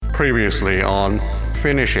Previously on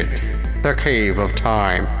Finish It, the Cave of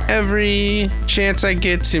Time. Every chance I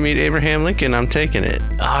get to meet Abraham Lincoln, I'm taking it.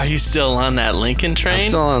 Oh, are you still on that Lincoln train? I'm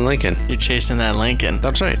still on Lincoln. You're chasing that Lincoln.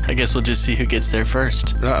 That's right. I guess we'll just see who gets there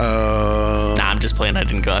first. Uh-oh. Nah, I'm just playing. I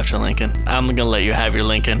didn't go after Lincoln. I'm gonna let you have your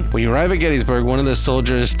Lincoln. When you arrive at Gettysburg, one of the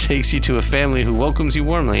soldiers takes you to a family who welcomes you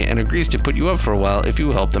warmly and agrees to put you up for a while if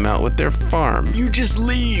you help them out with their farm. You just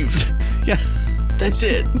leave. Yeah. That's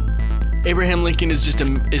it. Abraham Lincoln is just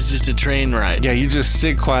a train ride. Yeah, you just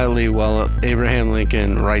sit quietly while Abraham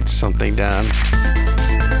Lincoln writes something down.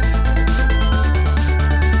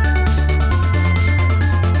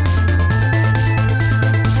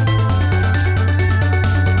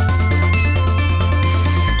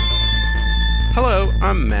 Hello,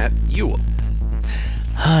 I'm Matt Ewell.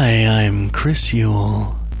 Hi, I'm Chris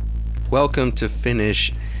Ewell. Welcome to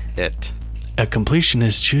Finish It. A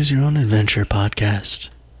completionist choose your own adventure podcast.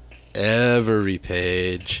 Every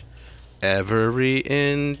page, every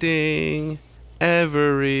ending,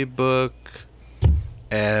 every book,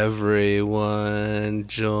 everyone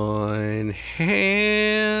join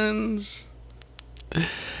hands.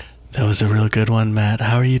 That was a real good one, Matt.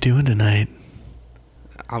 How are you doing tonight?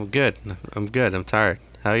 I'm good. I'm tired.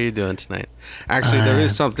 How are you doing tonight? Actually, there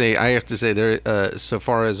is something I have to say. So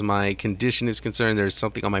far as my condition is concerned, there's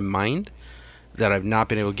something on my mind that I've not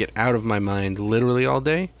been able to get out of my mind literally all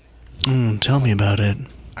day. Tell me about it.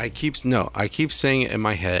 I keep saying it in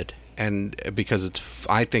my head, and because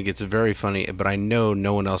I think it's very funny, but I know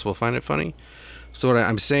no one else will find it funny. So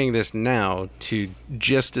I'm saying this now to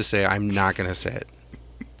say I'm not gonna say it.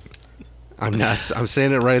 I'm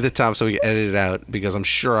saying it right at the top so we can edit it out because I'm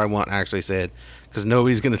sure I won't actually say it because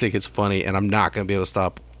nobody's gonna think it's funny, and I'm not gonna be able to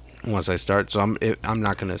stop once I start. So I'm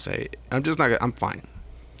not gonna say it. I'm just not. I'm fine.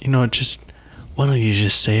 You know, why don't you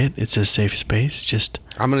just say it? It's a safe space.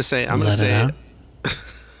 I'm gonna say it.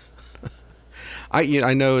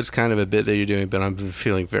 I know it's kind of a bit that you're doing, but I'm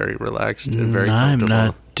feeling very relaxed and very comfortable. I'm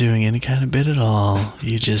not doing any kind of bit at all.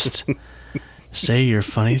 You just say your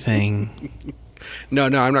funny thing. No,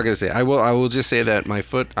 I'm not gonna say it. I will just say that my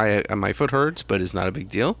foot hurts, but it's not a big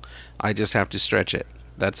deal. I just have to stretch it.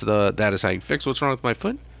 That is how you fix what's wrong with my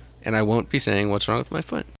foot, and I won't be saying what's wrong with my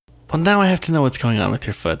foot. Well, now I have to know what's going on with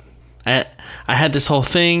your foot. I had this whole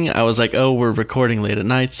thing. I was like, oh, we're recording late at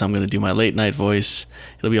night, so I'm going to do my late night voice.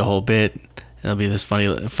 It'll be a whole bit. It'll be this funny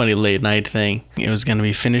late night thing. It was going to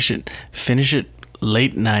be finish it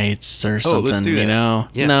late nights or something, let's do that. You know?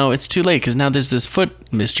 Yeah. No, it's too late because now there's this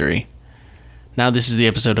foot mystery. Now this is the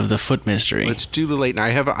episode of the foot mystery. Let's do the late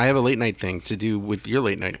night. I have a late night thing to do with your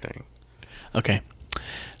late night thing. Okay.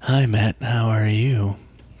 Hi, Matt. How are you?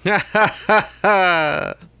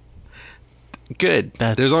 Good.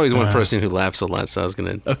 There's always one person who laughs a lot, so I was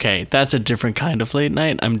gonna. Okay, that's a different kind of late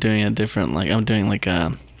night. I'm doing a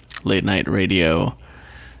late night radio,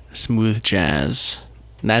 smooth jazz.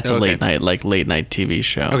 And that's a late night TV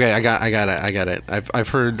show. Okay, I got it. I've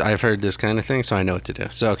heard this kind of thing, so I know what to do.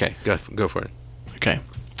 So okay, go for it. Okay.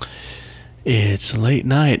 It's late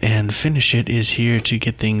night, and Finish It is here to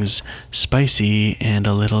get things spicy and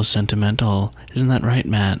a little sentimental. Isn't that right,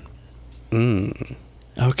 Matt?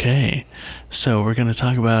 Okay, so we're going to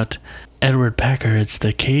talk about Edward Packard's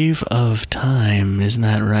The Cave of Time. Isn't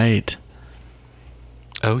that right?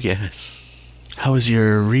 Oh, yes. How was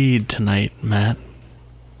your read tonight, Matt?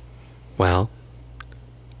 Well,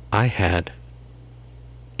 I had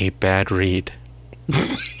a bad read.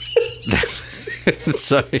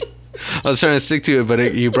 Sorry. I was trying to stick to it,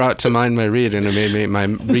 but you brought to mind my read, and my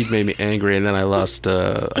read made me angry, and then I lost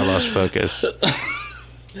focus.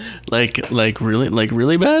 Like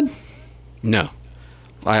really bad? No,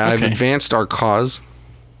 I've advanced our cause.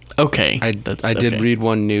 Okay, I did read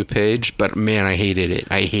one new page, but man, I hated it.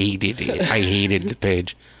 I hated the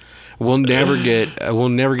page. We'll never get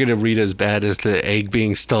a read as bad as the egg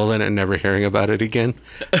being stolen and never hearing about it again.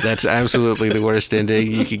 That's absolutely the worst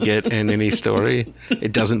ending you could get in any story.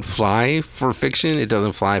 It doesn't fly for fiction. It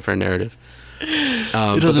doesn't fly for narrative.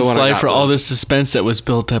 It doesn't fly for all the suspense that was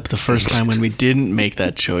built up the first time when we didn't make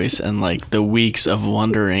that choice, and like the weeks of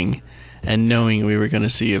wondering and knowing we were going to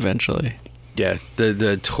see eventually. Yeah,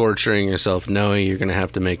 the torturing yourself, knowing you're going to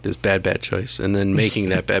have to make this bad choice, and then making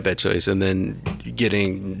that bad choice, and then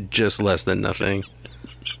getting just less than nothing.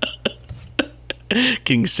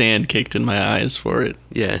 Getting sand kicked in my eyes for it.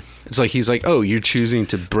 Yeah. It's like he's like, oh, you're choosing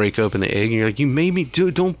to break open the egg, and you're like, you made me do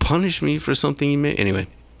it. Don't punish me for something you made. Anyway.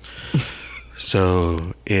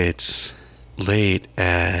 So it's late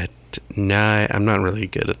at night. I'm not really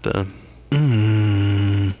good at the...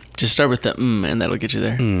 Just start with the and that'll get you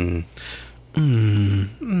there.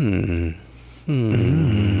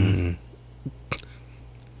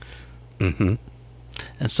 Mm-hmm.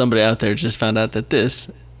 And somebody out there just found out that this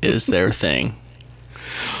is their thing.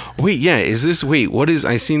 Wait, yeah, what is,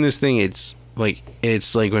 I seen this thing, it's like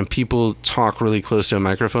when people talk really close to a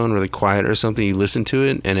microphone, really quiet or something, you listen to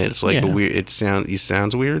it, and it's like it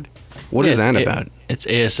sounds weird. What is that about? It's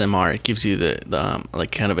ASMR. It gives you the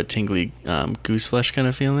like kind of a tingly goose flesh kind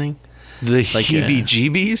of feeling. The like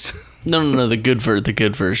heebie-jeebies? No, the good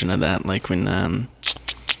version of that, like when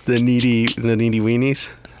the needy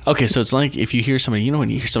weenies. Okay, so it's like if you hear somebody, when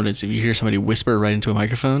you hear somebody whisper right into a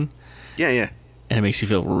microphone. Yeah. And it makes you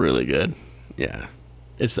feel really good. Yeah.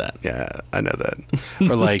 It's that. Yeah, I know that.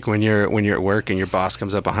 Or like when you're at work and your boss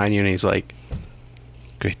comes up behind you and he's like,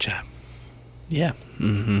 "Great job." Yeah.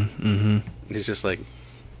 And he's just like,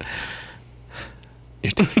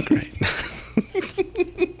 "You're doing great."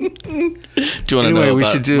 Do you want to know? We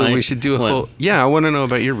should do a whole. Yeah, I want to know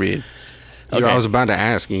about your read. Okay. I was about to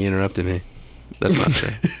ask and you interrupted me. That's not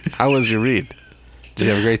true. How was your read? Did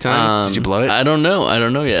you have a great time? Did you blow it? I don't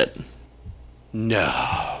know yet.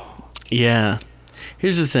 No. Yeah.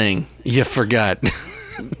 Here's the thing. You forgot.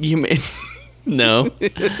 You made... No.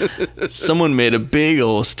 Someone made a big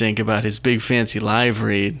old stink about his big fancy live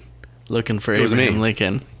read looking for Abraham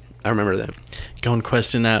Lincoln. I remember that. Going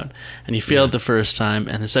questing out. And you failed the first time,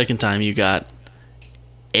 and the second time you got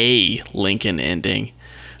a Lincoln ending.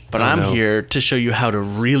 But I'm here to show you how to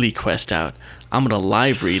really quest out. I'm going to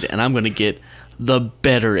live read, and I'm going to get the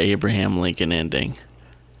better Abraham Lincoln ending.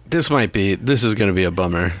 This is going to be a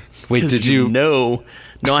bummer. Wait, did you? No,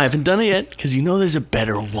 I haven't done it yet, because there's a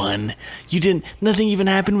better one. Nothing even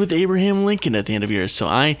happened with Abraham Lincoln at the end of yours. So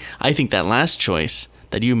I think that last choice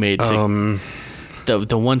that you made, the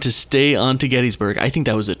one to stay on to Gettysburg, I think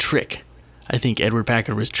that was a trick. I think Edward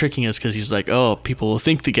Packard was tricking us because he was like, oh, people will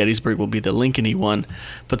think the Gettysburg will be the Lincoln-y one,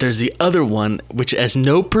 but there's the other one which has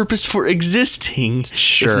no purpose for existing,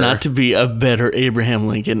 if not to be a better Abraham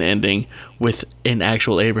Lincoln ending with an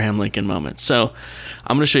actual Abraham Lincoln moment. So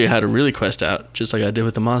I'm going to show you how to really quest out, just like I did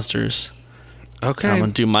with the monsters. Okay. I'm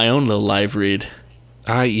going to do my own little live read.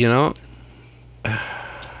 Okay.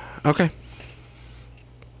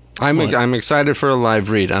 I'm excited for a live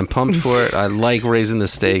read. I'm pumped for it. I like raising the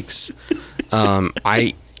stakes. I'm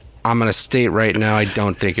gonna state right now, I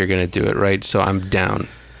don't think you're gonna do it right, so I'm down.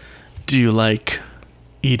 Do you like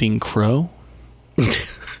eating crow?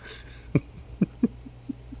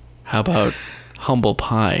 How about humble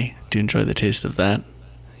pie? Do you enjoy the taste of that?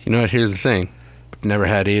 You know what? Here's the thing. I've never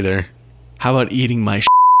had either. How about eating my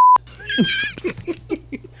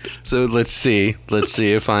So let's see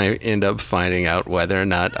if I end up finding out whether or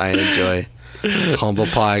not I enjoy humble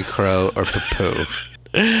pie, crow, or poo.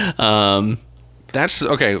 That's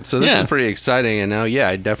okay. So this is pretty exciting, and now,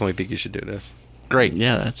 I definitely think you should do this. Great.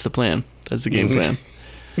 Yeah, that's the plan. That's the game plan.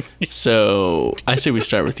 So I say we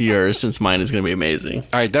start with yours, since mine is going to be amazing.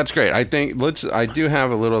 All right, that's great. I do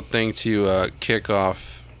have a little thing to kick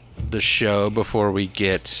off the show before we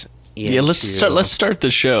get into... Yeah, let's start the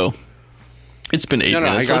show. It's been 8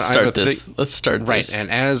 minutes. Let's start this. Right, and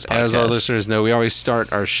as our listeners know, we always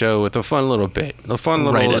start our show with a fun little bit,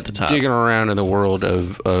 right at the top, digging around in the world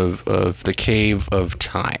of the cave of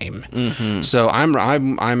time. Mm-hmm. So I'm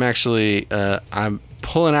actually I'm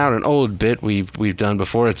pulling out an old bit we've done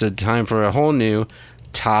before. It's a time for a whole new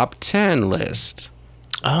top 10 list.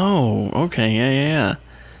 Oh, okay, yeah.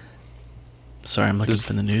 Sorry, I'm looking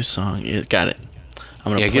for the new song. Got it.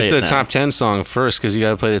 I'm gonna play get the top 10 song first, because you got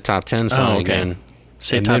to play the top 10 song again.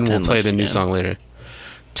 And then we'll play the new song later.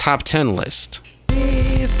 Top 10 list.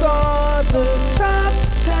 These are the top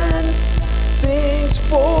 10 things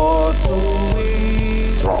for the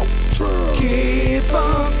week. Top 10. Keep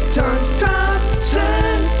up times top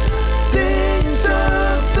 10 things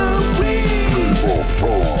of the week.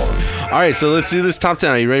 All right, so let's do this top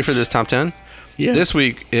 10. Are you ready for this top 10? Yeah. This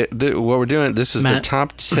week, what we're doing, this is the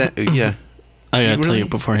top 10. Yeah. I gotta tell you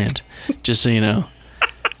beforehand, just so you know,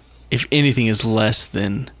 if anything is less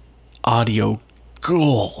than audio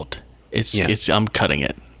gold, it's I'm cutting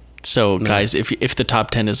it. So guys, if the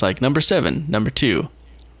top 10 is like number 7, number 2,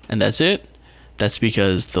 and that's it, that's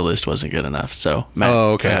because the list wasn't good enough. So Matt,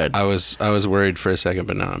 okay. Go ahead. I was worried for a second,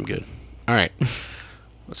 but now I'm good. All right.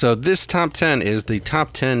 So this top 10 is the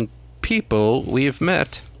top 10 people we've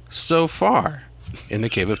met so far in the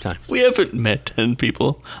Cave of Time. We haven't met 10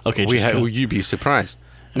 people. Okay, you'd be surprised.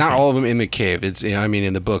 Not all of them in the cave. It's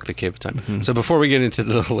in the book, The Cave of Time. Mm-hmm. So before we get into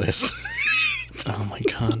the list, oh my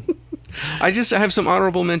god, I have some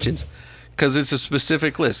honorable mentions because it's a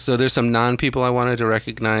specific list. So there's some non-people I wanted to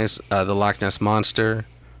recognize: the Loch Ness monster,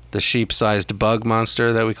 the sheep-sized bug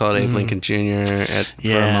monster that we called Abe Lincoln Jr.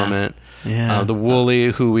 for a moment. Yeah. The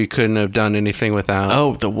Wooly, who we couldn't have done anything without.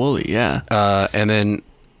 Oh, the Wooly, yeah. And then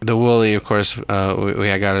the Wooly, of course,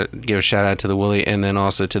 I got to give a shout out to the Wooly, and then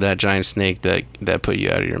also to that giant snake that put you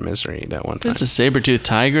out of your misery that one time. It's a saber-toothed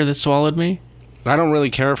tiger that swallowed me. I don't really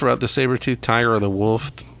care about the saber-toothed tiger or the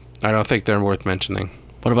wolf. I don't think they're worth mentioning.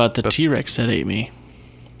 What about the T-Rex that ate me?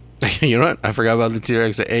 You know what? I forgot about the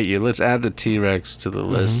T-Rex that ate you. Let's add the T-Rex to the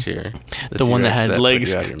list here. The one that T-Rex had put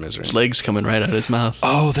legs, you out of your misery. legs coming right out of his mouth.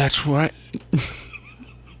 Oh, that's right.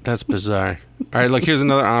 That's bizarre. All right, look, here's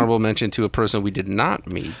another honorable mention to a person we did not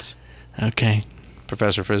meet. Okay.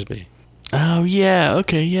 Professor Frisbee. Oh, yeah.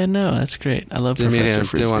 Okay, yeah, no, that's great. I love Didn't meet Professor him,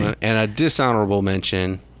 Frisbee. didn't want to- and a dishonorable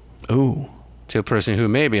mention Ooh. to a person who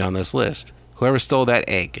may be on this list. Whoever stole that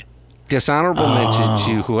egg. Dishonorable mention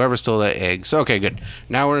to whoever stole that egg. So okay, good.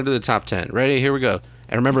 Now we're into the top 10. Ready? Here we go.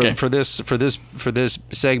 And remember, Okay. for this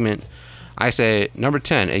segment, I say number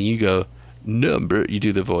 10, and you go number. You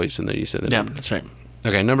do the voice, and then you say the Yeah, number. that's right.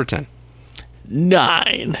 Okay, number 10.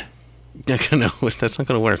 9. No, that's not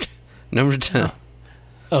going to work. Number 10.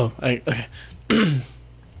 Oh, okay.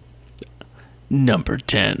 Number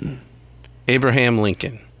 10. Abraham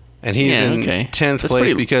Lincoln. And he's Yeah, in okay. 10th That's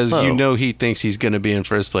place pretty because low. you know he thinks he's going to be in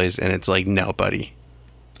first place, and it's like, no, buddy.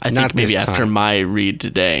 I Not think maybe this after time. my read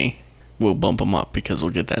today, we'll bump him up because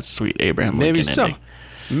we'll get that sweet Abraham Lincoln Maybe so. ending.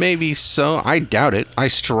 Maybe so. I doubt it. I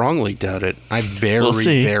strongly doubt it. I very, We'll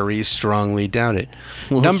see. very strongly doubt it.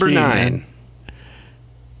 We'll Number see, 9. man.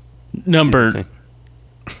 Number Okay.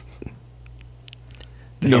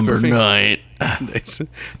 Number Abraham- 9.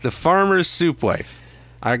 The farmer's soup wife.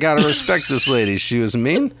 I gotta respect this lady. She was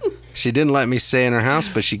mean. She didn't let me stay in her house,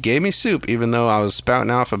 but she gave me soup, even though I was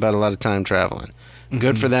spouting off about a lot of time traveling.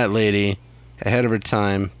 Good for that lady. Ahead of her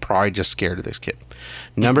time. Probably just scared of this kid.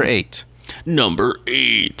 Number 8. Number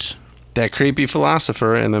 8. That creepy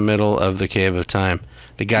philosopher in the middle of the Cave of Time.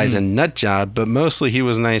 The guy's a nut job, but mostly he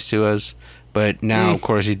was nice to us. But now, of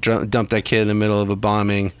course, he dumped that kid in the middle of a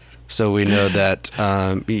bombing, so we know that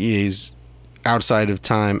he's outside of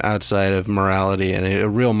time, outside of morality, and a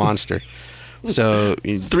real monster. So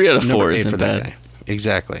 3 out of 4 number 8 isn't for that bad. guy.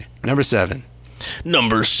 Exactly. Number 7.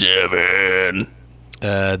 Number 7.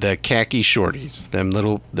 The khaki shorties, them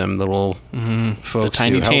little The folks,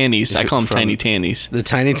 tiny who help- tannies. I call them from- tiny tannies. The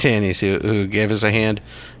tiny tannies who gave us a hand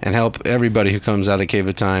and help everybody who comes out of the Cave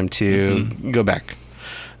of Time to go back.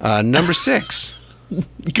 Number 6.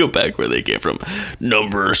 Go back where they came from.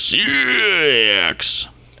 Number 6.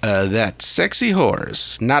 That sexy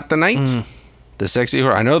horse, not the knight. The sexy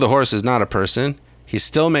horse. I know the horse is not a person. He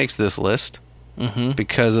still makes this list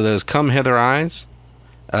because of those come hither eyes.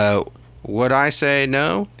 Would I say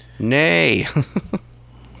no? Nay.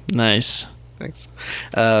 Nice. Thanks.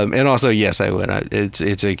 And also, yes, I would.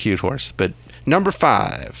 It's a cute horse. But number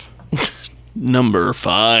 5. Number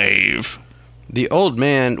 5. The old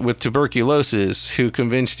man with tuberculosis who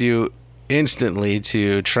convinced you instantly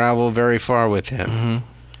to travel very far with him.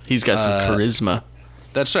 He's got some charisma.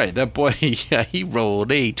 That's right. That boy, yeah, he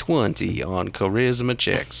rolled a 20 on charisma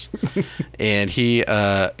checks. And he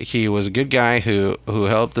was a good guy who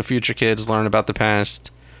helped the future kids learn about the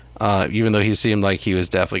past, even though he seemed like he was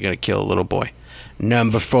definitely going to kill a little boy.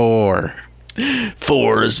 Number 4.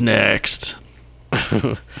 4 is next.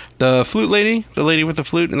 The flute lady, the lady with the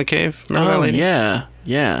flute in the cave. Remember that lady? Yeah.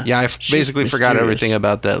 Yeah. Yeah, I She's basically forgot mysterious. everything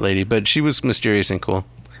about that lady, but she was mysterious and cool.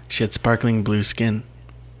 She had sparkling blue skin.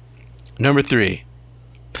 Number 3.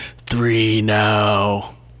 3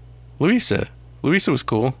 now. Louisa. Louisa was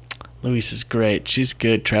cool. Louise is great. She's a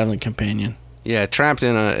good traveling companion. Yeah, trapped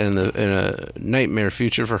in a nightmare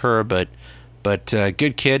future for her, but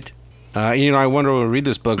good kid. I wonder when we read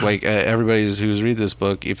this book, like everybody who's read this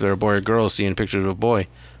book, if they're a boy or girl, seeing pictures of a boy.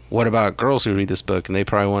 What about girls who read this book and they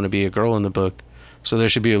probably want to be a girl in the book? So there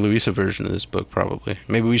should be a Louisa version of this book, probably.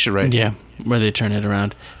 Maybe we should write. Yeah, where they turn it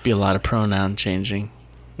around. Be a lot of pronoun changing.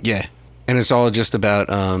 Yeah, and it's all just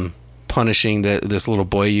about punishing this little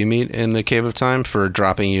boy you meet in the Cave of Time for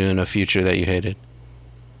dropping you in a future that you hated.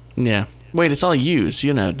 Yeah. Wait, it's all yous.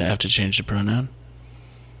 You don't have to change the pronoun.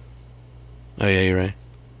 Oh yeah, you're right.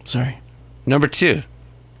 Sorry. Number 2.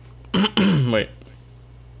 Wait.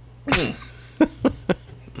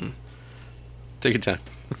 Take your time.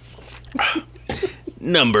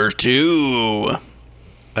 Number 2.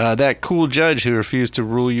 That cool judge who refused to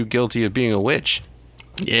rule you guilty of being a witch.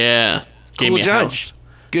 Yeah. Gave Cool me a judge. house.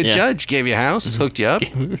 Good Yeah. judge. Gave you a house. Hooked you up.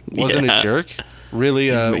 Wasn't Yeah. a jerk. Really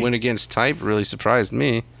me. went against type. Really surprised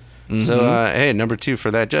me. So, hey, number 2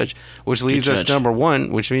 for that judge. Which leaves us judge. number 1,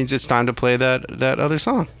 which means it's time to play that other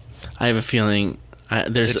song. I have a feeling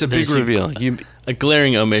It's a big reveal. A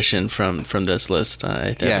glaring omission from this list.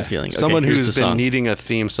 I have a feeling. Someone here's who's the been song. needing a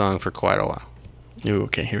theme song for quite a while. Ooh,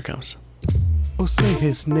 okay, here it comes. Oh, say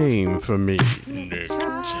his name for me. Nick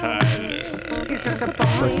Tyler.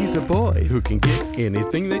 But he's a boy who can get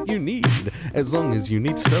anything that you need, as long as you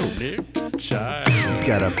need soap. Nick Tyler. He's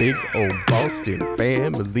got a big old Boston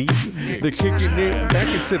family. They're kicking it back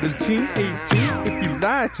in 1718. If you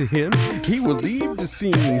lie to him, he will leave the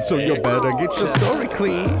scene. So you better get your story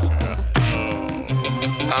clean.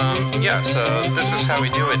 Yeah, so this is how we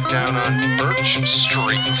do it down on Birch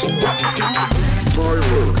Street.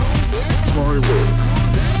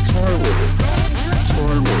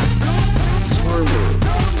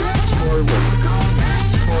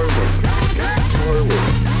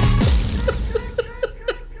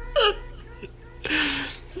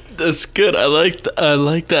 That's good. I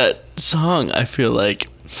like that song. I feel like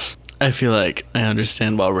I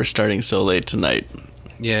understand why we're starting so late tonight.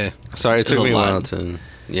 Yeah. Sorry, it took There's me a a while lot. to.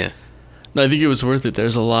 Yeah. No, I think it was worth it.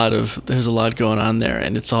 There's a lot going on there,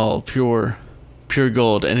 and it's all pure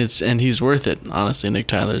gold, and he's worth it. Honestly, Nick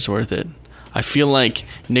Tyler's worth it. I feel like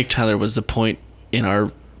Nick Tyler was the point in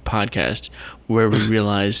our podcast where we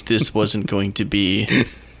realized this wasn't going to be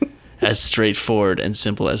as straightforward and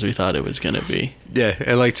simple as we thought it was going to be. Yeah,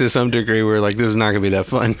 and like to some degree, we're like, this is not gonna be that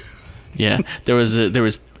fun. Yeah, there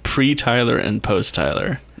was pre-Tyler and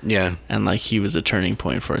post-Tyler. Yeah, And like he was a turning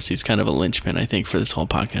point for us. He's kind of a linchpin, I think, for this whole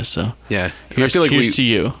podcast. So yeah. And here's to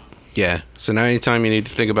you. Yeah. So now, anytime you need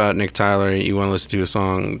to think about Nick Tyler, you want to listen to a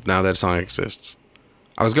song. Now that song exists.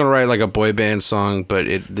 I was gonna write like a boy band song, but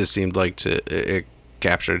this seemed like it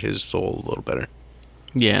captured his soul a little better.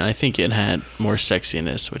 Yeah, and I think it had more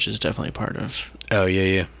sexiness, which is definitely part of Oh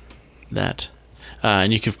yeah. that.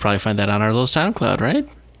 And you could probably find that on our little SoundCloud, right?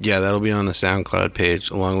 Yeah, that'll be on the SoundCloud page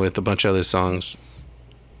along with a bunch of other songs.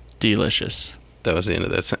 Delicious. That was the end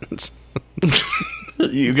of that sentence.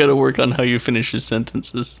 You got to work on how you finish your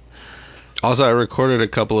sentences. Also, I recorded a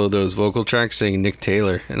couple of those vocal tracks saying Nick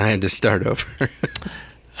Taylor, and I had to start over.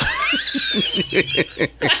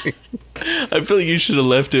 I feel like you should have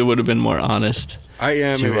left it. It would have been more honest I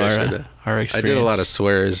am. to Maybe I should our I experience. did a lot of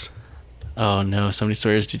swears. Oh no! So many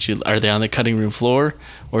swears. Are they on the cutting room floor,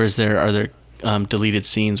 or are there deleted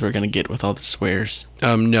scenes we're gonna get with all the swears?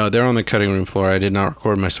 No, they're on the cutting room floor. I did not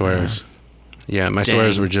record my swears. Yeah, my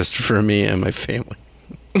swears were just for me and my family.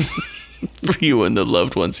 For you and the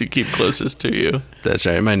loved ones who keep closest to you. That's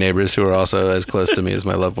right. My neighbors, who are also as close to me as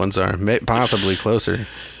my loved ones are, possibly closer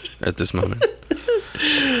at this moment.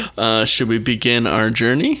 Should we begin our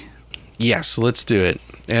journey? Yes, let's do it.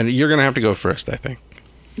 And you're gonna have to go first, I think.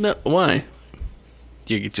 No, why?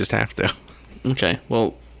 You just have to. Okay.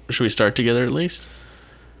 Well, should we start together at least?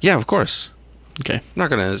 Yeah, of course. Okay. I'm not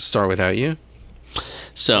gonna start without you.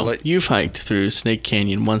 So, you've hiked through Snake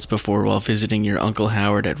Canyon once before while visiting your Uncle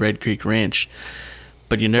Howard at Red Creek Ranch,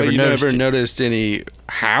 but you never noticed any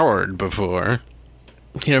Howard before.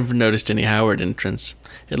 You never noticed any Howard entrance.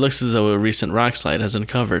 It looks as though a recent rock slide has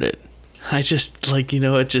uncovered it. I just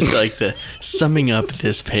the summing up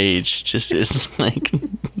this page just is like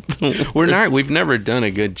We've never done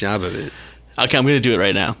a good job of it. Okay, I'm gonna do it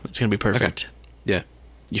right now. It's gonna be perfect. Okay. Yeah.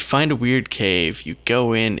 You find a weird cave. You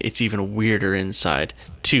go in. It's even weirder inside.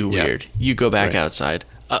 Too weird. You go back outside.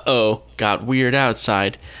 Uh-oh. Got weird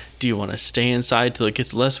outside. Do you want to stay inside till it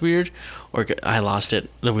gets less weird? Or I lost it.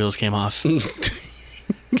 The wheels came off. All right,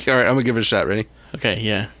 I'm going to give it a shot. Ready? Okay,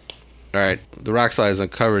 yeah. All right. The rock slide has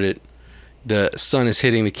uncovered it. The sun is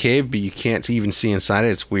hitting the cave, but you can't even see inside it.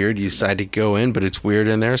 It's weird. You decide to go in, but it's weird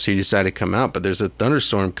in there, so you decide to come out. But there's a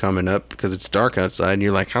thunderstorm coming up because it's dark outside, and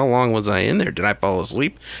you're like, how long was I in there? Did I fall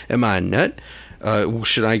asleep? Am I a nut?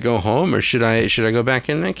 Should I go home, or should I go back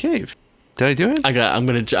in that cave? Did I do it? I'm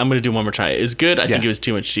gonna do one more try. It was good. I think it was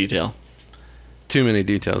too much detail. Too many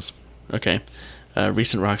details. Okay.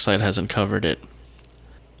 Recent rock slide has uncovered it.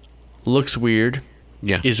 Looks weird.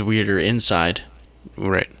 Yeah. Is weirder inside.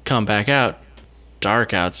 Right. Come back out.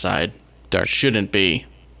 Dark outside. Dark. Shouldn't be.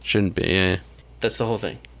 Shouldn't be, yeah. That's the whole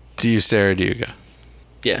thing. Do you stay or do you go?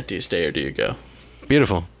 Yeah, do you stay or do you go?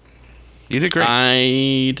 Beautiful. You did great.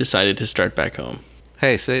 I decided to start back home.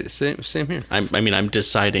 Hey, same here. I'm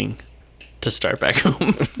deciding to start back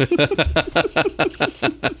home.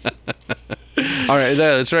 All right,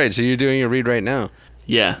 that's right. So you're doing a read right now.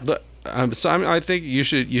 Yeah. But I think you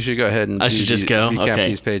should go ahead and I should just go? recap Okay.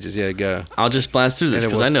 these pages. Yeah, go. I'll just blast through this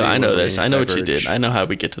And because then we'll I see know when this. we I know what you diverge. did. I know how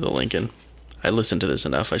we get to the Lincoln. I listened to this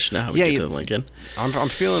enough. I should know how we get to the Lincoln. I'm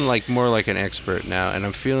feeling like more like an expert now, and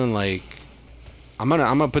I'm feeling like I'm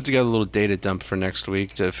gonna put together a little data dump for next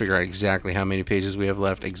week to figure out exactly how many pages we have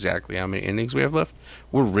left, exactly how many endings we have left.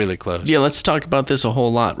 We're really close. Yeah, let's talk about this a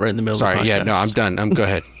whole lot right in the middle of the podcast. Sorry, yeah, no, I'm done. Go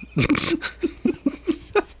ahead.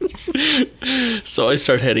 So I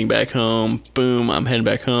start heading back home. Boom, I'm heading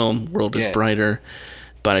back home. World is brighter.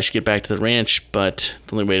 But I should get back to the ranch. But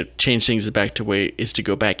the only way to change things is to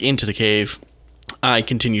go back into the cave. I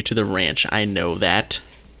continue to the ranch. I know that.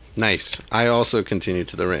 Nice. I also continue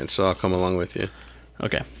to the ranch, so I'll come along with you.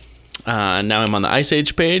 Okay. Now I'm on the Ice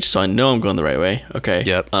Age page, so I know I'm going the right way. Okay.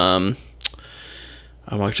 Yep. I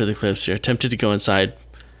walked to the cliffs here. Attempted to go inside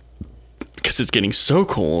because it's getting so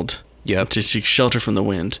cold. Yep. To seek shelter from the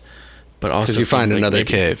wind. But also because you find another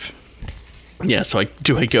cave. Yeah, so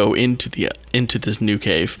do I go into this new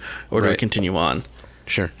cave, or do I continue on?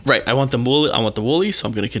 Sure. Right. I want the woolly, so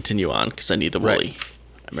I'm going to continue on because I need the woolly.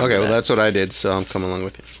 Okay, well that's what I did, so I'm coming along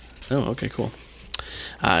with you. Oh, okay, cool.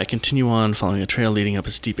 I continue on, following a trail leading up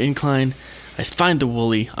a steep incline. I find the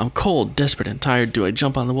woolly. I'm cold, desperate, and tired. Do I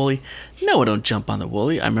jump on the woolly? No, I don't jump on the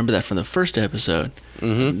woolly. I remember that from the first episode.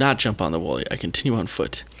 Do not jump on the woolly. I continue on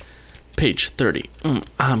foot. Page 30.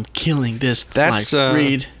 I'm killing this. That's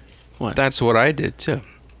read. What? That's what I did too.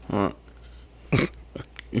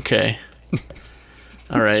 Okay.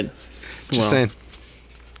 All right. Just saying.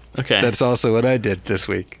 Okay. That's also what I did this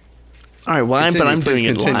week. All right. Well, Continue, I'm doing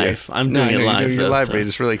it continue. live. I'm doing it live. You're doing your live so. read.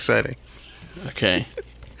 It's really exciting. Okay.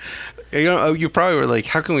 You probably were like,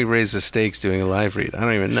 how can we raise the stakes doing a live read? I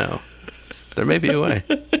don't even know. There may be a way.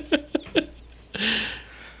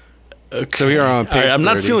 Okay. So we are on page All right, I'm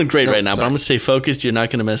not 30. feeling great right now, sorry. but I'm going to stay focused. You're not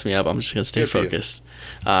going to mess me up. I'm just going to stay Good for you. focused.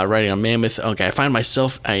 Writing on Mammoth. Okay, I find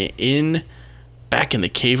myself back in the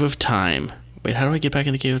Cave of Time. Wait, how do I get back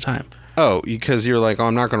in the Cave of Time? Oh, because you're like,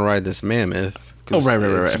 I'm not going to ride this mammoth. Oh, right.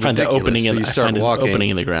 I find the opening So you start walking. opening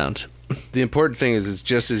in the ground. The important thing is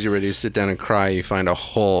just as you're ready to sit down and cry, you find a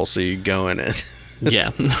hole, so you go in it.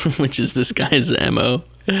 Yeah, which is this guy's MO.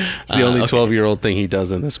 The only 12-year-old thing he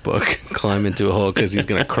does in this book. Climb into a hole because he's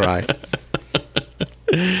going to cry.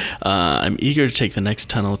 I'm eager to take the next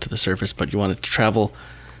tunnel to the surface, but you wanted to travel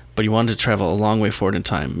a long way forward in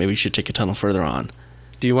time. Maybe you should take a tunnel further on.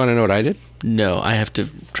 Do you want to know what I did? No, I have to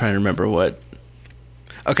try and remember what.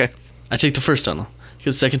 Okay. I take the first tunnel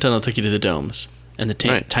because the second tunnel took you to the domes and the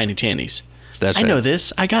Right. tiny tannies. That's I right. know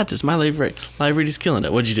this. I got this. My live read is killing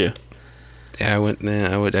it. What'd you do? Yeah, I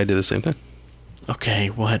did the same thing. Okay,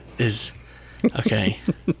 what is? Okay,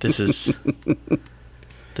 this is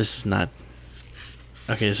not.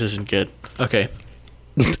 Okay, this isn't good. Okay,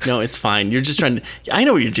 no, it's fine. You're just trying to. I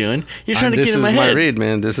know what you're doing. You're trying to get in my head. This is my read,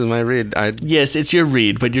 man. This is my read. Yes, it's your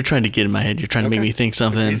read, but you're trying to get in my head. You're trying to make me think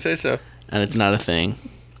something, You say so. and it's not a thing.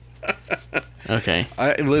 Okay,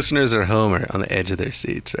 Listeners are home are on the edge of their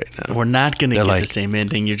seats right now. we're not gonna They're get like, the same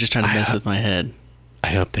ending. You're just trying to mess with my head. I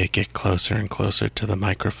hope they get closer and closer to the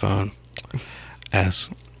microphone as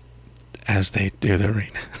they do the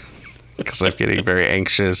read. Because I'm getting very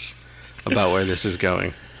anxious about where this is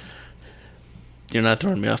going. You're not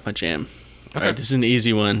throwing me off my jam. Okay. All right, this is an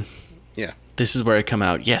easy one. Yeah. This is where I come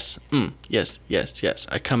out. Yes. Yes.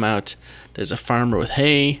 I come out. There's a farmer with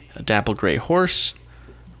hay, a dapple gray horse,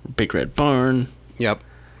 big red barn. Yep.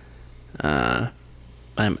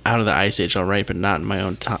 I'm out of the Ice Age, all right, but not in my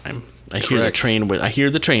own time. I hear the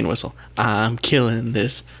Correct. train whistle. I'm killing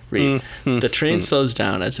this read. The train slows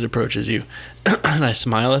down as it approaches you, and I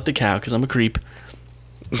smile at the cow because I'm a creep.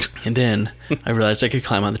 And then I realized I could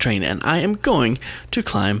climb on the train, and I am going to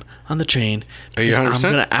climb on the train. Are you 100%?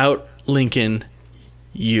 I'm going to out Lincoln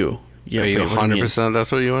you. Yeah, Are you wait, what do you mean? 100%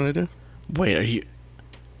 that's what you want to do? Wait, are you?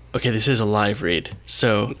 Okay, this is a live read.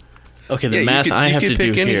 So, okay, the Yeah, math I have to do You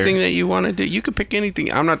could pick anything here. that you want to do. You could pick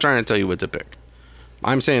anything. I'm not trying to tell you what to pick.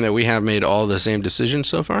 I'm saying that we have made all the same decisions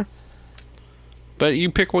so far. But you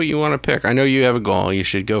pick what you want to pick. I know you have a goal. You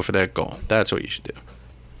should go for that goal. That's what you should do.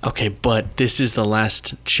 Okay, but this is the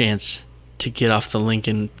last chance to get off the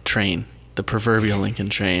Lincoln train, the proverbial Lincoln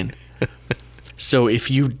train. So if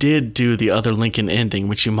you did do the other Lincoln ending,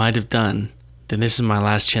 which you might have done, then this is my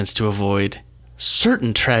last chance to avoid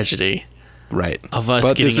certain tragedy Right. of us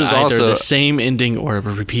But getting this is either also the same ending or a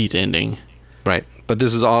repeat ending. right. But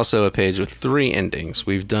this is also a page with 3 endings.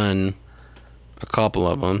 We've done a couple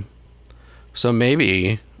of them. So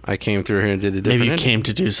maybe I came through here and did a different Maybe you ending. came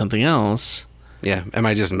to do something else, Yeah. Am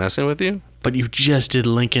I just messing with you? but you just did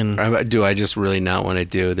Lincoln. Or do I just really not want to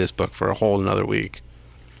do this book for a whole another week?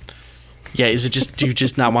 Yeah, is it just, do you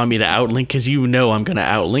just not want me to outlink? Because you know I'm going to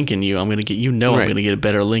outlinken you. I'm going to get, I'm Right. going to get a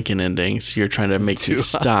better Lincoln ending. So you're trying to make me Do I?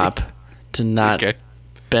 stop to not Okay.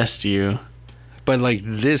 best you. But like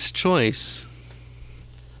this choice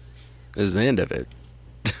is the end of it.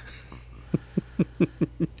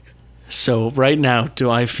 So right now, do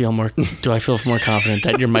I feel more confident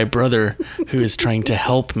that you're my brother who is trying to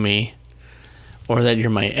help me, or that you're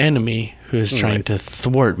my enemy who is trying to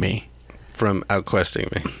thwart me? From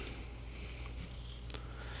outquesting me.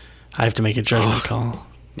 I have to make a judgment call.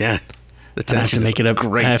 Yeah. The And I have to tension make is it up.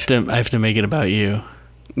 great. I have to make it about you.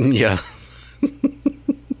 Yeah.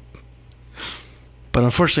 But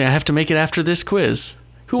unfortunately, I have to make it after this quiz.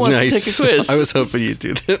 Who wants to take a quiz? I was hoping you'd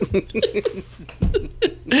do that.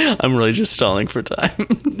 I'm really just stalling for time.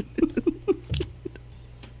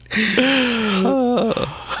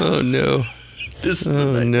 Oh no. This is a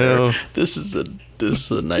Oh nightmare. no. This is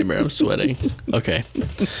a nightmare. I'm sweating. Okay.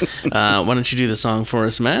 Why don't you do the song for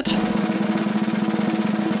us, Matt?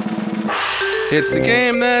 It's the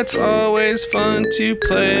game that's always fun to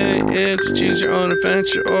play. It's choose your own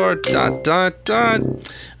adventure or ...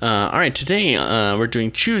 All right. Today we're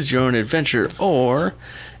doing Choose Your Own Adventure or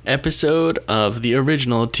episode of the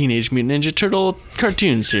original Teenage Mutant Ninja Turtle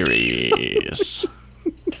cartoon series.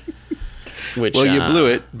 Which, Well, you blew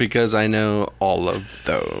it because I know all of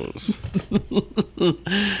those.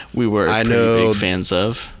 we were I pretty know big fans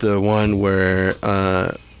of. The one where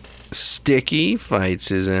Sticky fights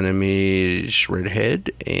his enemy Shredhead,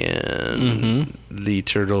 and the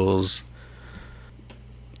turtles,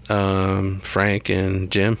 Frank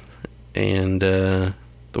and Jim, and the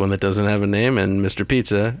one that doesn't have a name, and Mr.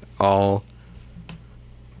 Pizza, all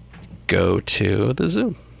go to the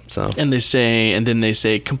zoo. So And then they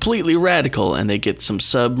say completely radical, and they get some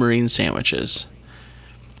submarine sandwiches,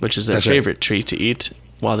 which is their That's right. favorite treat to eat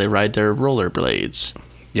while they ride their rollerblades.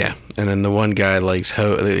 yeah, and then the one guy likes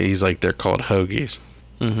he's like, they're called hoagies.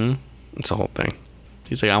 Mm-hmm. It's a whole thing.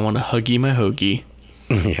 He's like, I want to huggy my hoagie.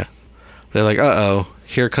 Yeah, they're like,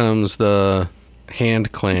 here comes the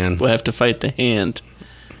Hand Clan. We'll have to fight the hand.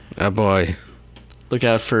 Oh boy. Look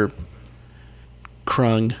out for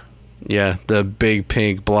Krung. Yeah, the big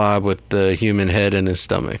pink blob with the human head in his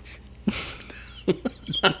stomach.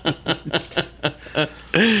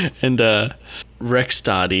 And Rex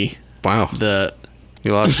Dottie. Wow, The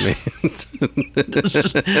you lost me.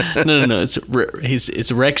 no.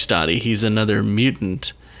 It's Rex Dottie. He's another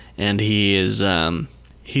mutant, and he is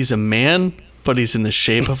he's a man, but he's in the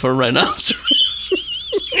shape of a rhinoceros.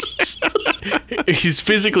 He's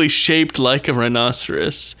physically shaped like a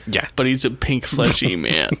rhinoceros. Yeah. But he's a pink fleshy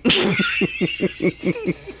man.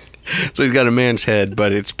 So he's got a man's head,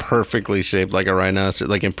 but it's perfectly shaped like a rhinoceros,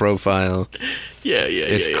 like in profile. Yeah.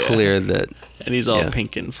 It's clear that. And he's all yeah.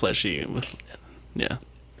 pink and fleshy. Yeah.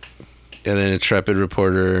 And then Intrepid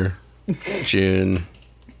reporter June.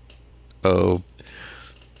 Oh,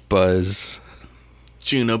 Buzz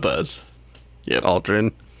Juno Buzz. Yep.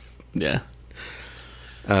 Aldrin Yeah.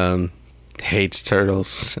 hates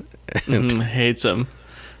turtles Hates him.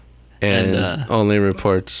 and And, only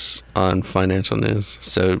reports on financial news.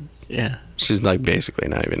 So Yeah. she's like basically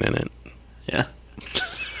not even in it. Yeah.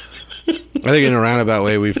 I think in a roundabout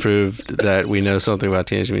way we've proved that we know something about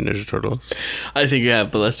Teenage Mutant Ninja Turtles. I think you have,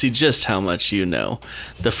 but let's see just how much you know.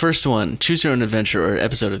 The first one, Choose Your Own Adventure, or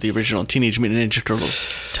episode of the original Teenage Mutant Ninja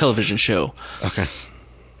Turtles television show, Okay.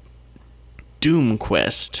 Doom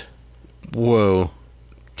Quest. Whoa.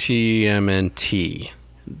 TMNT.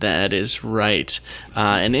 That is right.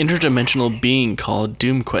 An interdimensional being called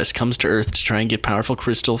Doom Quest comes to Earth to try and get powerful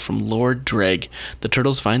crystal from Lord Dreg. The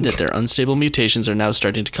turtles find that their unstable mutations are now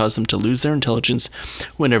starting to cause them to lose their intelligence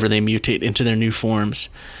whenever they mutate into their new forms.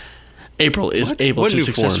 April is able What to new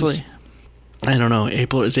successfully... forms? I don't know.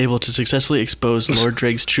 April is able to successfully expose Lord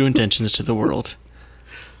Dreg's true intentions to the world.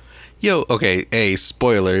 Yo, okay, A,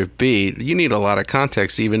 spoiler. B, you need a lot of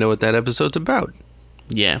context to even know what that episode's about.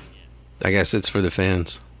 Yeah. I guess it's for the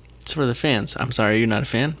fans. It's for the fans. I'm sorry you're not a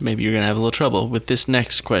fan. Maybe you're going to have a little trouble with this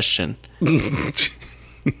next question.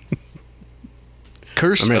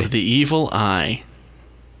 Curse I'm ready. of the Evil Eye.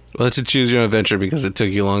 Well, it's a Choose Your Own Adventure because it took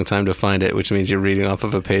you a long time to find it, which means you're reading off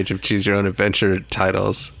of a page of Choose Your Own Adventure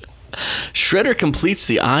titles. Shredder completes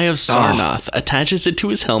the Eye of Sarnath, attaches it to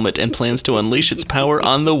his helmet, and plans to unleash its power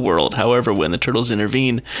on the world. However, when the turtles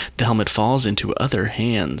intervene, the helmet falls into other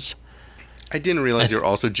hands. I didn't realize you were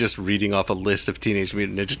also just reading off a list of Teenage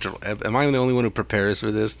Mutant Ninja Turtles. Am I the only one who prepares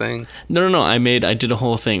for this thing? No. I did a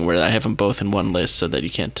whole thing where I have them both in one list so that you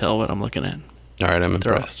can't tell what I'm looking at. All right, I'm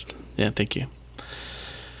They're all- impressed. Yeah, thank you.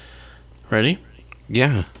 Ready?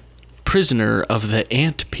 Yeah. Prisoner of the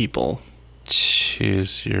Ant People.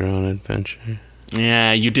 Choose Your Own Adventure.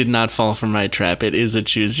 Yeah, you did not fall for my trap. It is a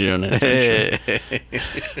Choose Your Own Adventure.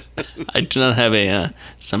 I do not have a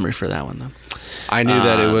summary for that one, though. I knew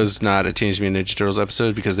that it was not a Teenage Mutant Ninja Turtles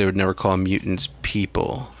episode because they would never call mutants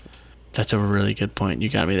people. That's a really good point. You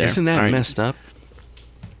got me there. Isn't that All right. messed up?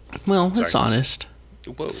 Well, it's honest.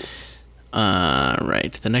 Whoa.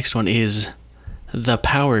 Right. The next one is the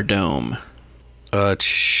Power Dome.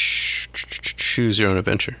 Choose your own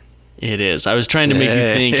adventure. It is. I was trying to make you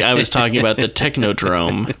think I was talking about the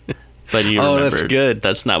Technodrome, but you remembered. That's good.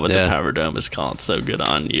 That's not what the Power Dome is called, so good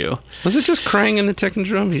on you. Was it just Krang in the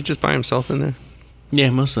Technodrome? He's just by himself in there? Yeah,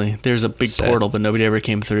 mostly. There's a big portal, but nobody ever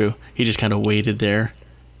came through. He just kind of waited there.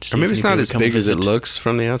 Or maybe it's not as big as it looks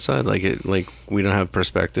from the outside. Like we don't have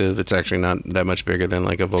perspective. It's actually not that much bigger than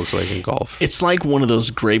like a Volkswagen Golf. It's like one of those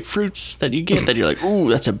grapefruits that you get that you're like, ooh,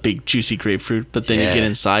 that's a big juicy grapefruit. But then you get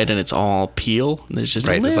inside and it's all peel. And there's just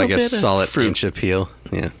a little it's like bit a solid fruit. inch of peel.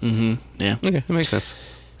 Yeah. Mm-hmm. Yeah. Okay, that makes sense.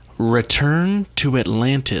 Return to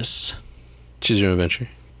Atlantis. Choose your own adventure.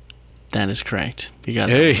 That is correct. You got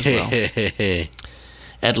that as well. Hey.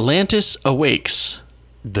 Atlantis awakes.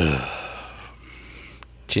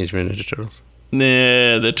 Teenage Mutant Ninja Turtles.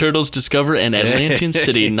 Nah, the turtles discover an Atlantean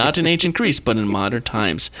city, not in ancient Greece, but in modern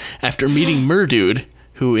times. After meeting Merdude,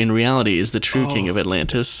 who in reality is the true king of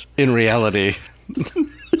Atlantis. In reality.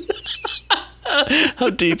 How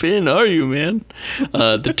deep in are you, man?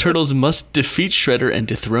 The turtles must defeat Shredder and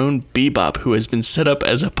dethrone Bebop, who has been set up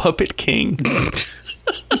as a puppet king.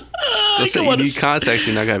 Just so you need context,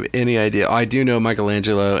 you're not going to have any idea. I do know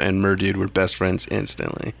Michelangelo and Merdude were best friends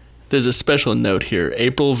instantly. There's a special note here.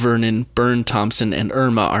 April, Vernon, Byrne Thompson, and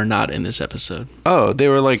Irma are not in this episode. Oh, they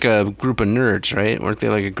were like a group of nerds, right? Weren't they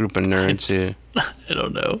like a group of nerds who... I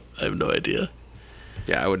don't know. I have no idea.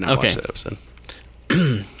 Yeah, I would not watch that episode.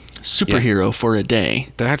 Superhero for a day.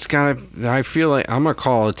 That's gotta... I feel like I'm going to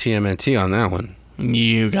call a TMNT on that one.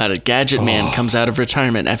 You got it. Gadget Man comes out of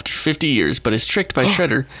retirement after 50 years, but is tricked by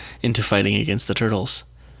Shredder into fighting against the Turtles.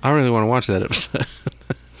 I really want to watch that episode.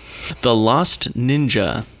 The Lost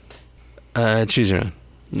Ninja. Choose your own.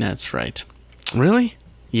 That's right. Really?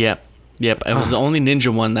 Yep. It was the only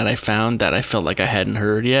ninja one that I found that I felt like I hadn't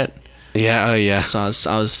heard yet. Yeah, So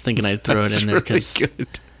I was thinking I'd throw it in there because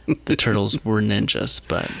the Turtles were ninjas.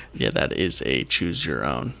 But yeah, that is a choose your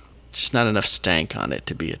own. Just not enough stank on it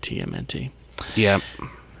to be a TMNT. Yep.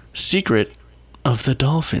 Secret of the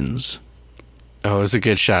Dolphins. Oh, it was a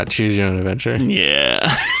good shot. Choose your own adventure.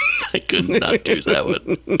 Yeah. I could not choose that one.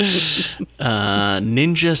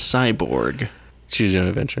 Ninja Cyborg. Choose your own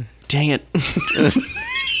adventure. Dang it.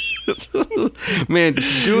 Man,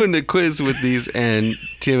 doing the quiz with these and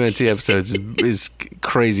TMNT episodes is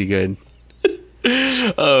crazy good.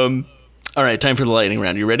 All right, time for the lightning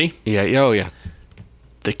round. You ready? Yeah. Oh, yeah.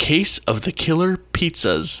 The Case of the Killer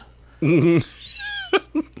Pizzas.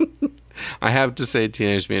 I have to say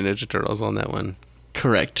Teenage Mutant Ninja Turtles on that one.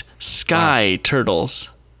 Correct. Sky Turtles.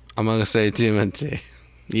 I'm going to say TMNT.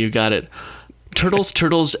 You got it.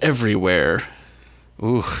 Turtles Everywhere.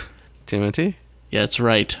 Ooh. TMNT? Yeah, that's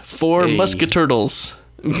right. 4 Musketurtles.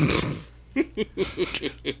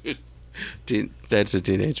 That's a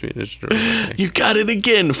Teenage Mutant Ninja Turtles. You got it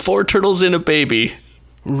again. 4 Turtles and a Baby.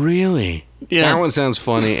 Really? Yeah. That one sounds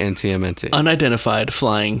funny and TMNT. Unidentified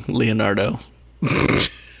Flying Leonardo.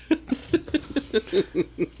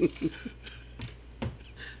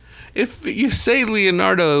 If you say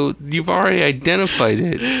Leonardo, you've already identified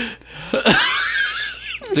it.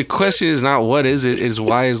 The question is not what is it, is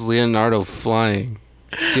why is Leonardo flying?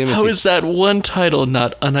 TMNT. How is that one title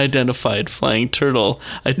not Unidentified Flying Turtle?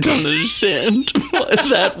 I don't understand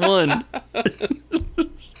that one.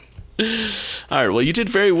 All right, well, you did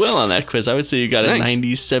very well on that quiz. I would say you got Thanks. a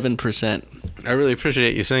 97%. I really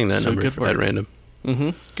appreciate you saying that number good work. at random.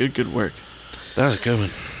 Mm-hmm. Good work. That was a good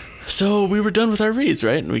one. So we were done with our reads,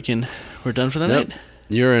 right? And we're done for the night.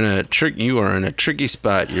 You are in a tricky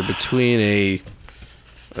spot. You're between a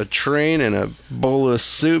train and a bowl of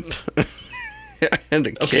soup and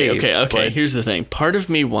a cave. Okay. but- Here's the thing. Part of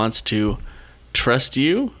me wants to trust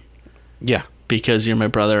you Yeah. because you're my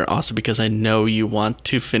brother. Also because I know you want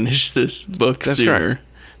to finish this book That's sooner correct.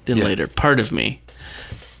 than Yeah. later. Part of me.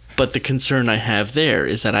 But the concern I have there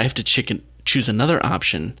is that I have to choose another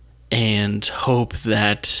option and hope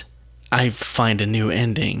that I find a new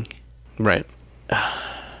ending. Right.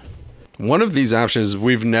 One of these options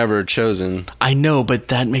we've never chosen. I know, but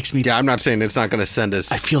that makes me... Yeah, I'm not saying it's not going to send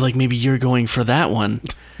us. I feel like maybe you're going for that one.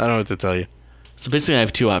 I don't know what to tell you. So basically, I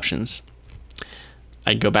have 2 options.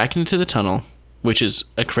 I go back into the tunnel, which is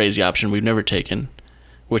a crazy option we've never taken,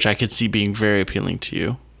 which I could see being very appealing to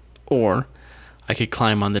you. Or I could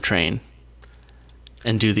climb on the train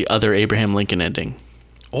and do the other Abraham Lincoln ending.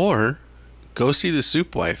 Or go see the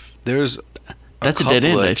soup wife. There's That's a dead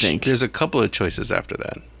end, I think. There's a couple of choices after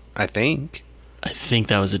that. I think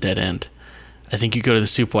that was a dead end. I think you go to the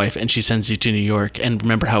soup wife and she sends you to New York. And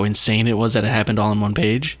remember how insane it was that it happened all in one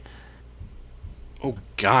page? Oh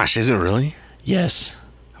gosh, is it really? Yes.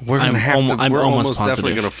 We're gonna I'm we're almost almost definitely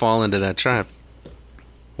positive. gonna fall into that trap.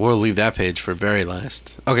 We'll leave that page for very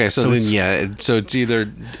last. Okay, so then so it's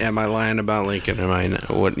either am I lying about Lincoln? Am I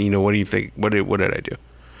what? You know, what do you think? What did I do?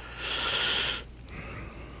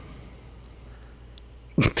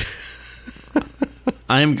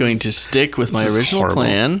 I am going to stick with my This is original horrible.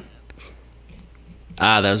 plan.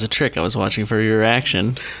 That was a trick. I was watching for your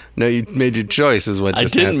reaction. No, you made your choice. Is what I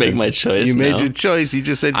just didn't happened. make my choice, You made no. your choice. You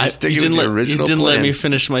just said you're sticking with your original You didn't plan. let me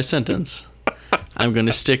finish my sentence. I'm going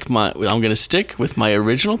to stick with my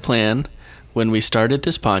original plan when we started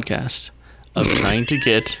this podcast of trying to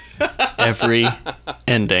get every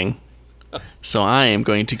ending. So I am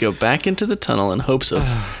going to go back into the tunnel in hopes of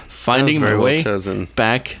finding my very well way chosen.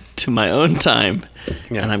 back to my own time.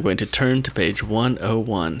 Yeah. And I'm going to turn to page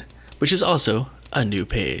 101, which is also a new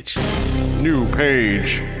page, New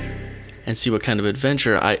page. and see what kind of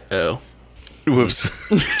adventure I owe. Whoops.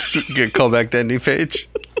 Get call back that new page.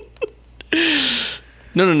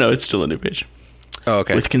 No, it's still a new page. Oh,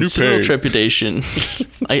 okay. With considerable page. trepidation.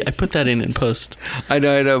 I put that in post. I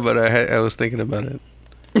know, but I was thinking about it.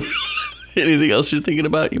 Anything else you're thinking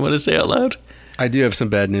about you want to say out loud? I do have some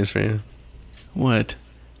bad news for you. What?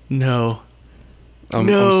 No. I'm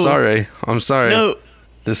No. sorry. I'm sorry. No.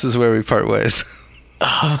 This is where we part ways.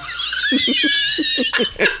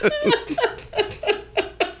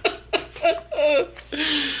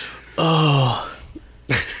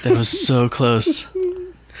 That was so close.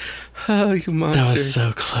 Oh, you monster. That was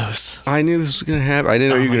so close. I knew this was going to happen. I didn't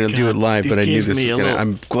know Oh you were my going to do it God. live, but You I knew gave this was me a going to. little-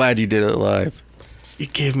 I'm glad you did it live. You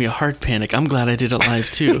gave me a heart panic. I'm glad I did it live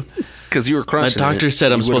too. Because you were My crushing doctor it.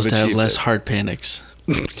 said I'm You supposed to would've have achieved less it. heart panics.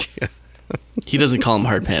 Yeah. He doesn't call them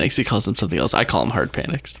heart panics. He calls them something else. I call them heart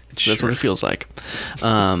panics. That's Sure. what it feels like.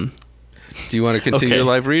 Do you want to continue Okay. your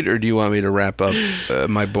live read, or do you want me to wrap up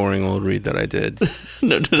my boring old read that I did?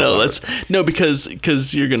 No.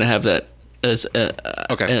 Because you're gonna have that as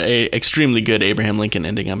Okay. a extremely good Abraham Lincoln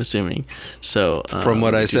ending. I'm assuming. So From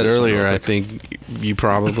what I do said this one earlier, real I quick. think you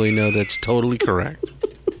probably know that's totally correct.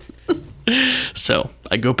 So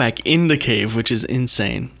I go back in the cave, which is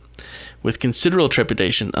insane. With considerable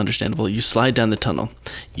trepidation, understandable, you slide down the tunnel.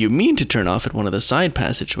 You mean to turn off at one of the side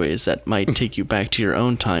passageways that might take you back to your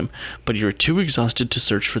own time, but you're too exhausted to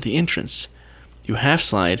search for the entrance. You half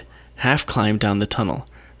slide, half climb down the tunnel,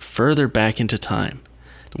 further back into time.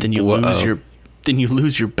 Then you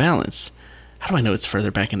lose your balance. How do I know it's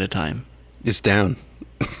further back into time? It's down.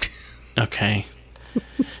 Okay.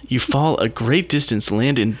 You fall a great distance,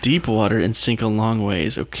 land in deep water, and sink a long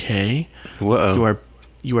ways. Okay. Whoa.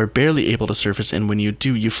 You are barely able to surface, and when you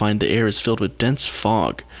do, you find the air is filled with dense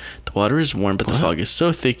fog. The water is warm, but the fog is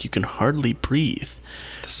so thick you can hardly breathe.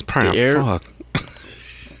 This is probably the not air- fog.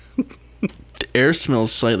 The air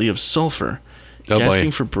smells slightly of sulfur. Oh, boy.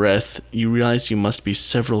 Gasping for breath, you realize you must be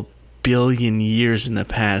several billion years in the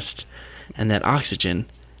past, and that oxygen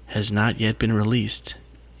has not yet been released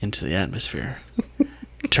into the atmosphere.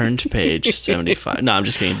 Turn to page 75. No, I'm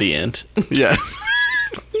just kidding. The end. Yeah.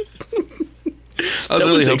 I was That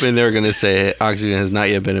really was hoping they were going to say oxygen has not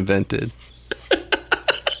yet been invented.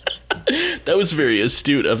 That was very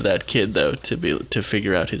astute of that kid, though, to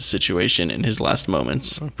figure out his situation in his last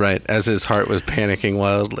moments. Right, as his heart was panicking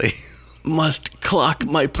wildly. Must clock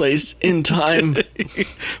my place in time.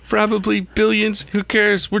 Probably billions. Who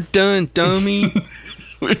cares? We're done, dummy.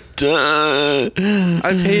 We're done.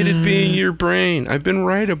 I've hated being your brain. I've been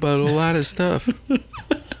right about a lot of stuff.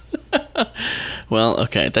 Well,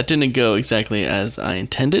 okay, that didn't go exactly as I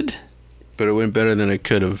intended. But it went better than it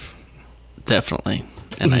could have. Definitely.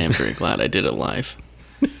 And I am very glad I did it live.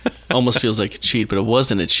 Almost feels like a cheat, but it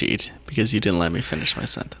wasn't a cheat because you didn't let me finish my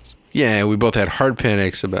sentence. Yeah, we both had heart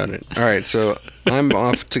panics about it. All right, so I'm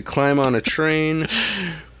off to climb on a train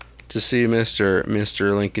to see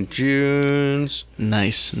Mr. Lincoln Jones.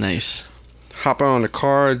 Nice. Hop on a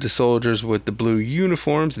car, the soldiers with the blue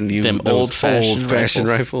uniforms and Them those old-fashioned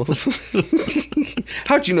rifles.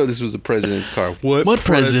 How'd you know this was the president's car? What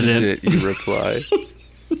president? You reply.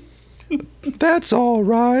 That's all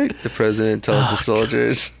right, the president tells the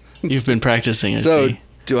soldiers. You've been practicing, I So, see.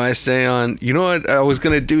 do I stay on? You know what? I was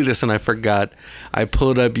going to do this and I forgot. I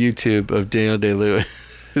pulled up YouTube of Daniel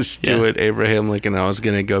Day-Lewis doing Abraham Lincoln. I was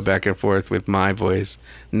going to go back and forth with my voice.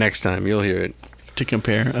 Next time, you'll hear it. To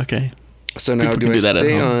compare, okay. So now, People do can I do that at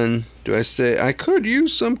stay home. on? Do I say, I could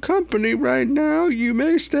use some company right now. You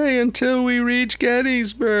may stay until we reach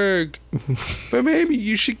Gettysburg. But maybe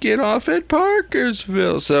you should get off at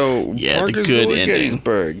Parkersville. So, Yeah, the Parkersville good or ending.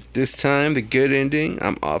 Gettysburg. This time, the good ending,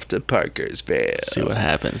 I'm off to Parkersville. See what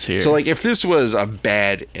happens here. So, like, if this was a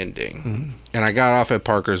bad ending, and I got off at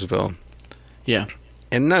Parkersville, Yeah.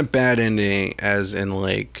 And not bad ending as in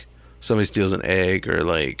like somebody steals an egg or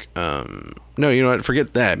like no, you know what?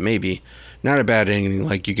 Forget that. Maybe not a bad ending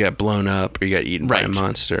like you get blown up or you got eaten by a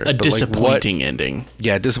monster. A disappointing ending.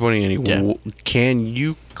 Yeah, disappointing ending. Yeah. Can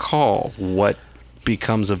you call what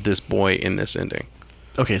becomes of this boy in this ending?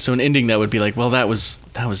 Okay, so an ending that would be like, well, that was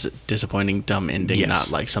a disappointing, dumb ending, Yes.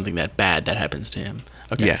 not like something that bad that happens to him.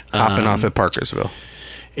 Okay. Yeah, hopping off at Parkersville.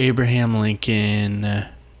 Abraham Lincoln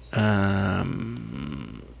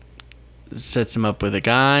sets him up with a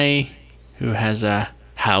guy who has a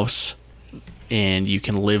house, and you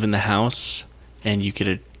can live in the house, and you get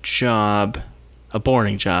a job, a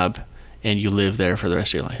boring job, and you live there for the rest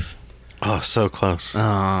of your life. Oh, so close.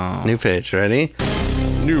 Oh. New page, ready?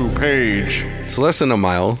 New page. It's less than a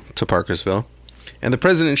mile to Parkersville, and the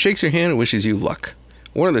president shakes your hand and wishes you luck.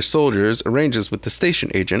 One of their soldiers arranges with the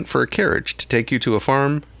station agent for a carriage to take you to a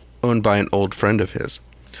farm owned by an old friend of his.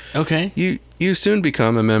 Okay. You soon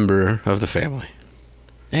become a member of the family.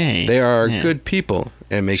 Hey. They are yeah. good people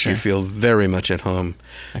and make Sure. you feel very much at home.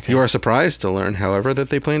 Okay. You are surprised to learn, however, that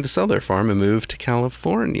they plan to sell their farm and move to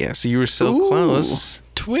California. So you were so Ooh, close.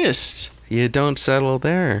 Twist. You don't settle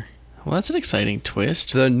there. Well, that's an exciting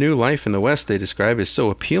twist. The new life in the West they describe is so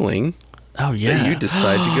appealing Oh, yeah. that you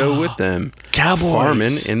decide to go with them. Cowboys.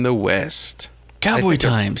 Farming in the West. Cowboy think they're-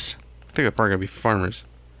 times. I think they're probably going to be farmers.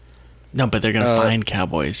 No, but they're going to find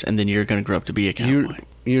cowboys, and then you're going to grow up to be a cowboy.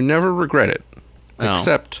 You never regret it. Oh.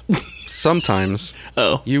 Except sometimes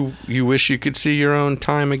Oh. you wish you could see your own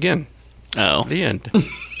time again. Oh. The end.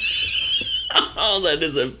 Oh, that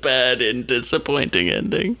is a bad and disappointing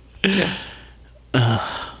ending. Yeah.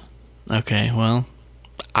 Okay, well,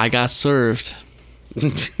 I got served.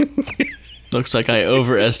 Looks like I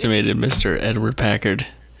overestimated Mr. Edward Packard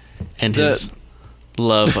and his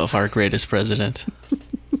love of our greatest president.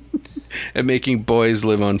 And making boys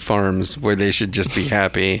live on farms where they should just be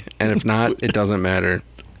happy. And if not, it doesn't matter.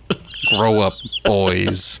 Grow up,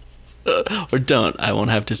 boys. Or don't. I won't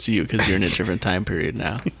have to see you because you're in a different time period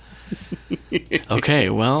now. Okay,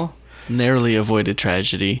 well, narrowly avoided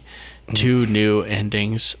tragedy. 2 new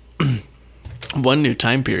endings. 1 new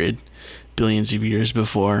time period. Billions of years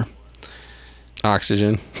before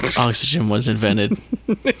Oxygen. oxygen was invented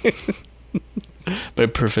by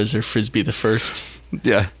Professor Frisbee the First.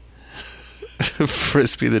 Yeah.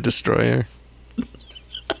 Frisbee the Destroyer.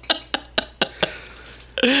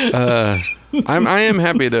 I am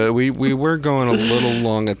happy though. We were going a little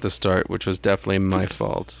long at the start, which was definitely my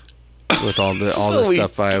fault. With all the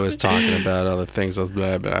stuff I was talking about, all the things I was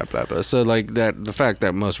blah blah blah blah. So like that, the fact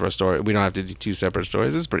that most of our story we don't have to do 2 separate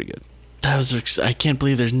stories is pretty good. I can't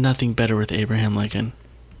believe there's nothing better with Abraham Lincoln.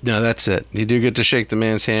 No, that's it. You do get to shake the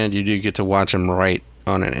man's hand. You do get to watch him write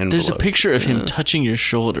on an envelope. There's a picture of him touching your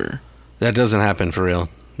shoulder, That doesn't happen for real.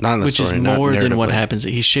 Not in the which story. is not more than what narratively. happens.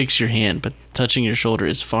 He shakes your hand, but touching your shoulder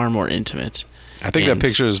is far more intimate. I think that And-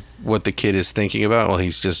 picture is what the kid is thinking about while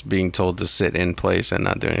he's just being told to sit in place and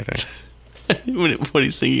not do anything. What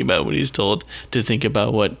he's thinking about when he's told to think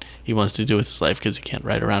about what he wants to do with his life because he can't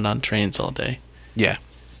ride around on trains all day. Yeah.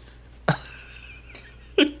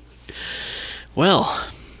 Well,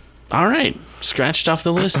 all right. Scratched off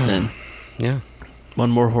the list then. Yeah. 1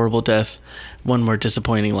 more horrible death, 1 more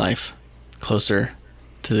disappointing life. Closer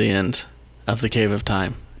to the end of the Cave of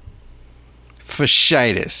Time.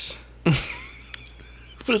 Fasciitis.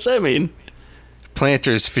 What does that mean?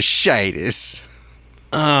 Planter's fasciitis.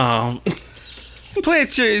 Oh,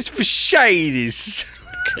 Planter's fasciitis.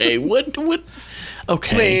 okay. What?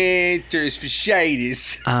 Okay. Planter's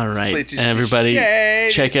fasciitis. All right. Planter's Everybody,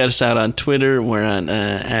 fasciitis. check us out on Twitter. We're on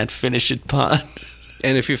at Finish It Pod.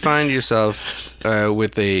 And if you find yourself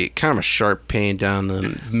with a kind of a sharp pain down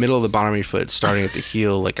the middle of the bottom of your foot, starting at the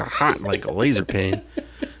heel, like a laser pain,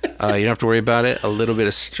 you don't have to worry about it. A little bit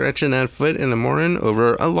of stretching that foot in the morning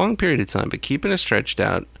over a long period of time, but keeping it stretched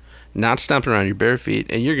out, not stomping around your bare feet,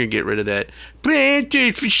 and you're going to get rid of that plantar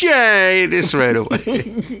fasciitis right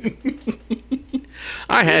away.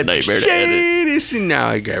 I had nightmare to edit. fasciitis, and now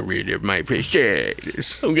I got rid of my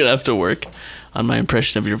fasciitis. I'm gonna have to work on my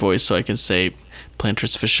impression of your voice so I can say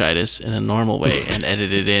plantar's fasciitis in a normal way and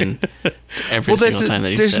edit it in every single time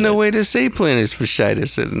that you there's said no it. way to say plantar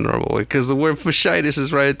fasciitis in a normal way because the word fasciitis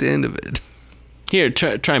is right at the end of it. Here,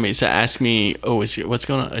 try me. So ask me. Oh, what's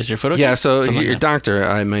going on? Is your foot okay? Yeah, so Something like your that.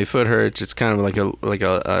 doctor, my foot hurts. It's kind of like a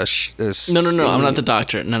No. I'm not the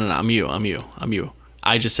doctor. No. I'm you.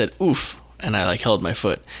 I just said oof, and I like held my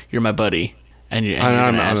foot. You're my buddy, and you're I'm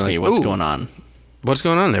gonna ask me like, what's ooh. going on. What's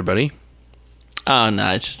going on there, buddy? Oh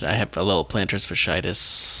no, it's just I have a little plantar's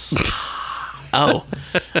fasciitis. Oh,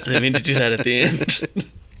 I didn't mean to do that at the end. It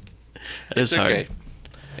is hard. Okay.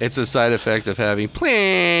 It's a side effect of having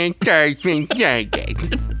PlayStation.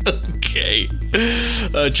 Okay.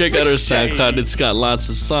 Check out our SoundCloud. It's got lots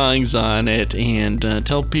of songs on it. And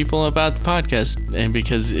tell people about the podcast. And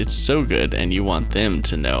because it's so good and you want them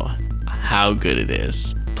to know how good it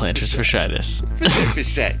is. Planters Fasciitis.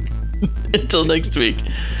 Until next week.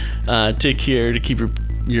 Take care to keep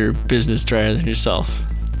your business drier than yourself.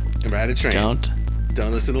 Ride a train.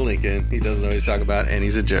 Don't listen to Lincoln. He doesn't know what he's talking about, and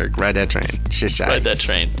he's a jerk. Ride that train. Ride that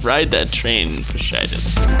train. Ride that train,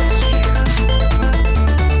 Fasciitis.